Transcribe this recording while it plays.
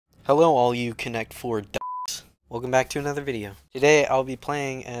Hello all you Connect 4 ducks. Welcome back to another video. Today I'll be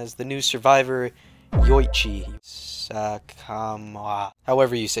playing as the new survivor, Yoichi. Asakawa,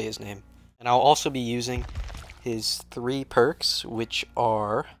 however you say his name. And I'll also be using his 3 perks, which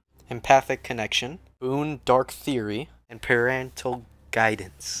are Empathic Connection, Boon Dark Theory, and Parental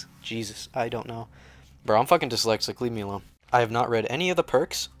Guidance. Jesus, I don't know. Bro, I'm fucking dyslexic, leave me alone. I have not read any of the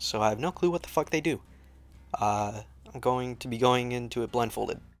perks, so I have no clue what the fuck they do. I'm going to be going into it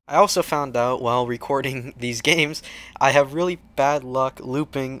blindfolded. I also found out while recording these games, I have really bad luck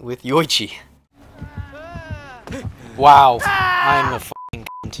looping with Yoichi. Wow, I'm a fucking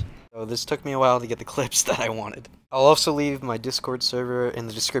cunt. So this took me a while to get the clips that I wanted. I'll also leave my Discord server in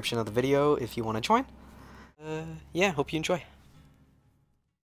the description of the video if you want to join. Yeah, hope you enjoy.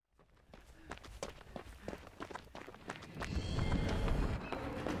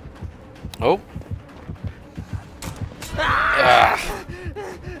 Oh. Ah.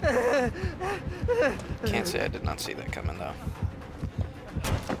 Can't say I did not see that coming though.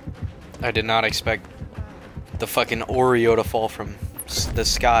 I did not expect the fucking Oreo to fall from the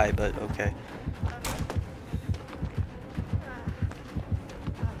sky, but okay.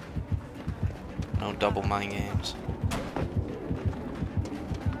 No double mind games.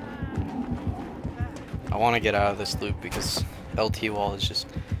 I want to get out of this loop because LT wall is just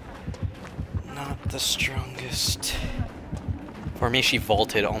not the strongest. For me, she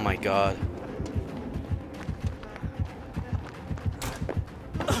vaulted. Oh my god.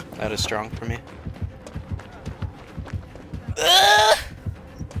 That is strong for me. I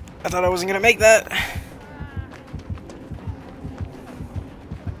thought I wasn't gonna make that.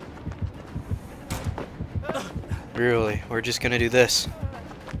 Really? We're just gonna do this.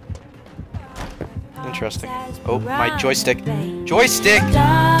 Interesting. Oh, my joystick. Joystick!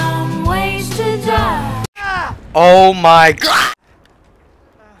 Oh my god!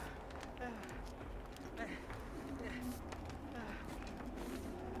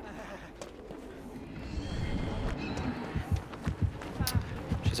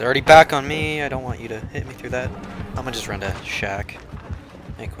 She's already back on me. I don't want you to hit me through that. I'm gonna just run to Shack.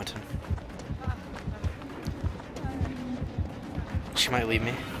 Hey, Quentin. She might leave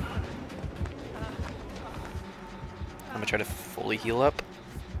me. I'm gonna try to fully heal up.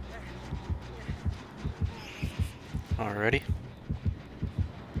 Alrighty.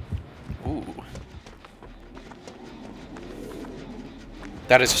 Ooh.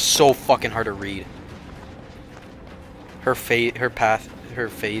 That is so fucking hard to read. Her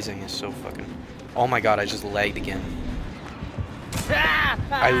phasing is so fucking... Oh my god, I just lagged again.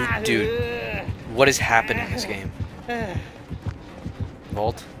 Dude, what is happening in this game?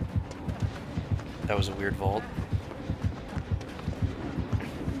 Vault? That was a weird vault.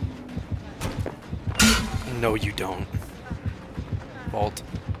 No, you don't. Vault.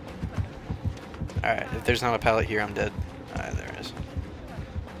 Alright, if there's not a pallet here, I'm dead. Alright, there it is.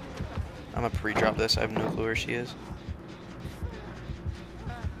 I'm gonna pre-drop this. I have no clue where she is.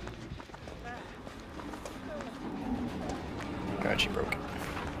 God, she broke it.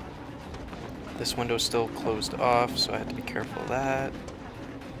 This window's still closed off, so I have to be careful of that.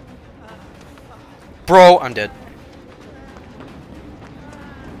 Bro, I'm dead.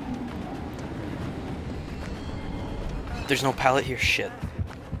 There's no pallet here. Shit.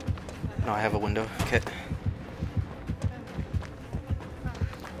 No, I have a window. Okay.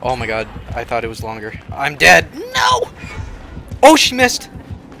 Oh my god. I thought it was longer. I'm dead. No! Oh, she missed.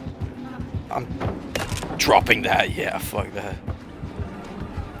 I'm dropping that. Yeah, fuck that.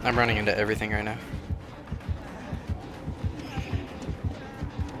 I'm running into everything right now.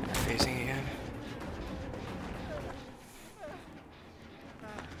 Phasing again.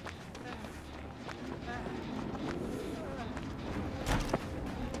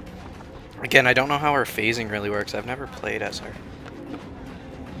 Again, I don't know how her phasing really works. I've never played as her.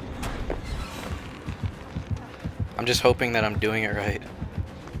 I'm just hoping that I'm doing it right.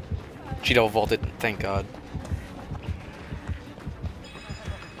 She double vaulted, thank god.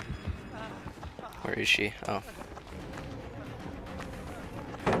 Where is she? Oh.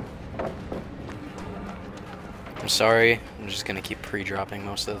 I'm sorry. I'm just gonna keep pre-dropping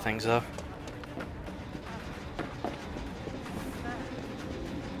most of the things though.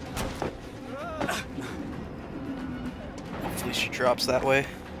 Hopefully she drops that way.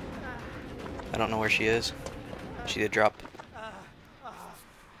 I don't know where she is. She did drop.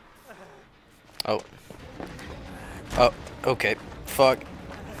 Oh. Oh, okay. Fuck.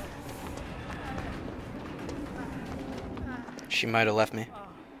 She might have left me.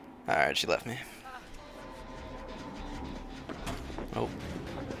 Alright, she left me. Oh.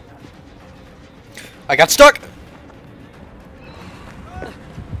 I got stuck!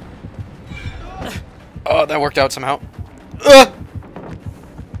 Oh, that worked out somehow. Ugh!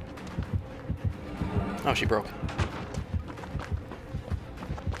 Oh, she broke.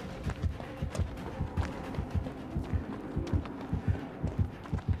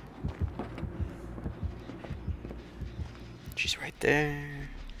 She's right there.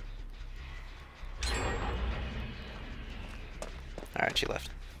 Alright, she left.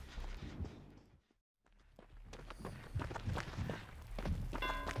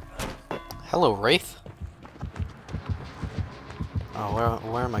 Hello, Wraith. Oh,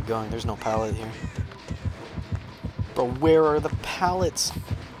 where am I going? There's no pallet here. But where are the pallets?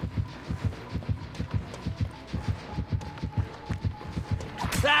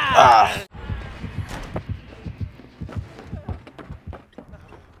 Ah!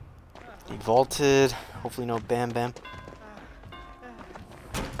 He vaulted. Hopefully no Bam Bam.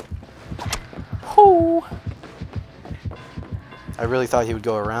 Whoo! I really thought he would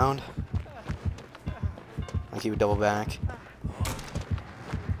go around. Like he would double back.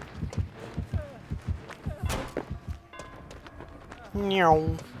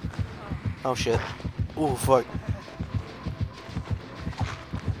 Meow. Oh shit. Ooh, fuck.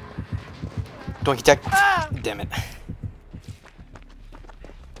 Donkey tech. Damn it.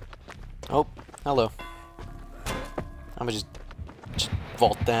 Oh, hello. I'm gonna just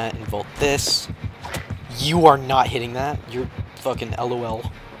vault that and vault this. You are not hitting that. You're fucking LOL.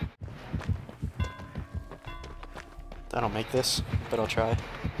 I don't make this, but I'll try.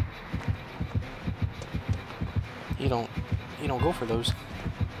 You don't go for those.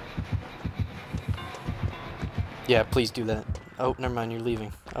 Yeah, please do that. Oh, never mind, you're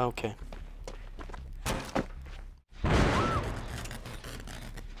leaving. Okay.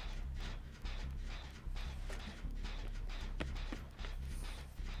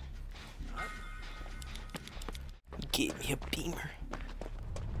 He gave me a beamer.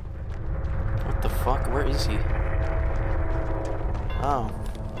 What the fuck? Where is he? Oh.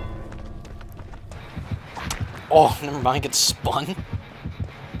 Oh, never mind, get spun.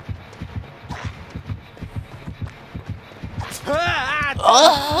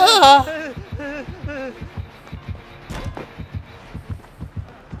 Ah!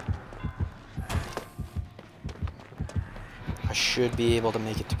 I should be able to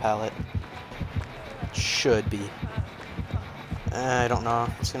make it to pallet. Should be. I don't know.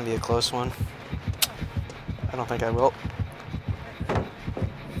 It's gonna be a close one. I don't think I will.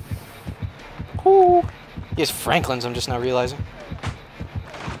 Whoo! He has Franklin's, I'm just now realizing.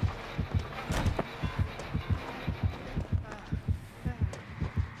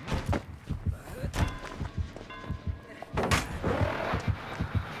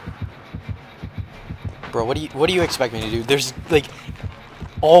 Bro, what do you expect me to do? There's like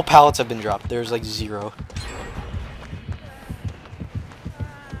all pallets have been dropped. There's like 0.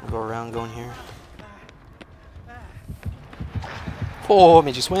 Go around going here. Oh,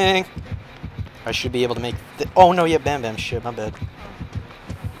 made you swing. I should be able to make the oh no, yeah, Bam Bam, shit, my bad.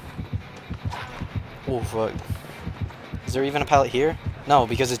 Oh fuck. Is there even a pallet here? No,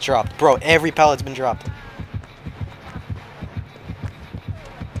 because it's dropped. Bro, every pallet's been dropped.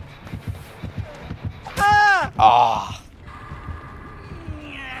 Ah!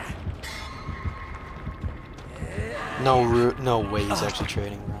 No way he's actually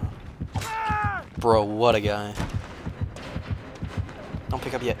trading, bro. Bro, what a guy. Don't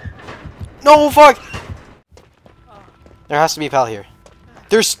pick up yet. No, fuck! There has to be a pallet here.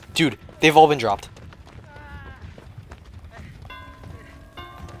 Dude, they've all been dropped.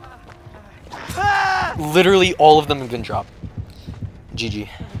 Literally all of them have been dropped. GG.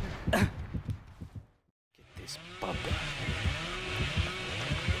 Get this bubba.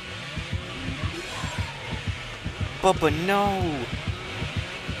 Bubba, no!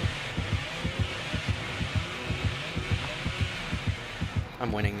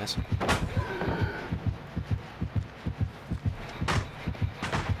 I'm winning this.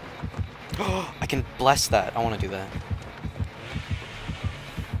 I can bless that. I want to do that.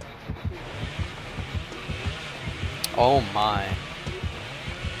 Oh my.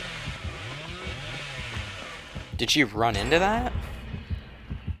 Did she run into that?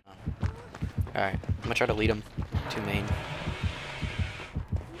 Alright, I'm gonna try to lead him to main.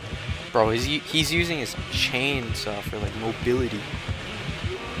 Bro, he's using his chainsaw for like mobility.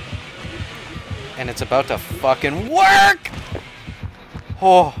 And it's about to fucking work!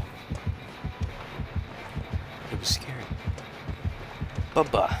 Oh. It was scary.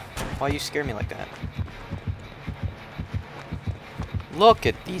 Bubba, why you scare me like that? Look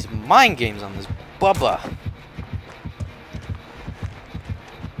at these mind games on this Bubba.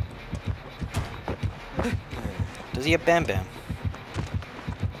 Does he have Bam Bam?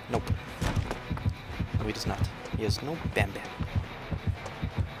 Nope. he does not. He has no Bam Bam.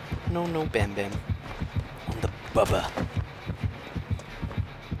 No Bam Bam. On the Bubba.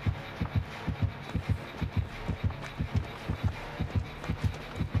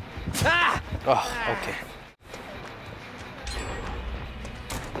 Ah! Oh, okay.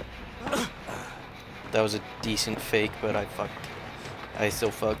 That was a decent fake, but I fucked. I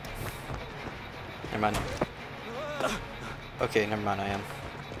still fucked. Never mind. Okay, never mind, I am.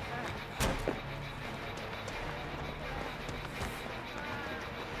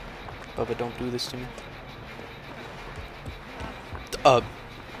 Bubba, don't do this to me.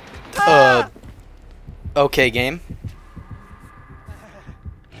 Okay, game.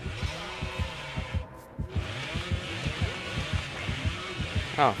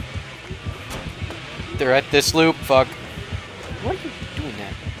 Oh. They're at this loop, fuck. Why are you doing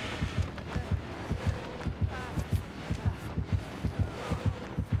that?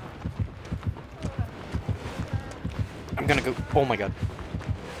 I'm gonna go. Oh my god.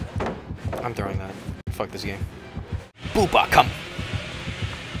 I'm throwing that. Fuck this game. Booba, come!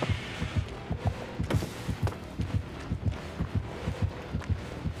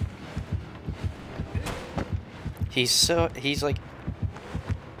 He's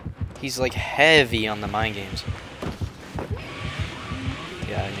like heavy on the mind games.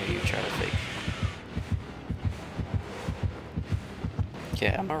 Yeah, I knew you'd try to fake.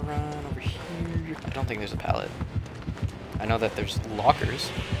 Okay, I'm gonna run over here. I don't think there's a pallet. I know that there's lockers.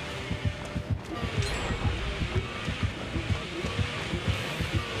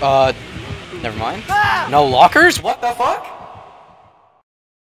 Never mind. No lockers? What the fuck?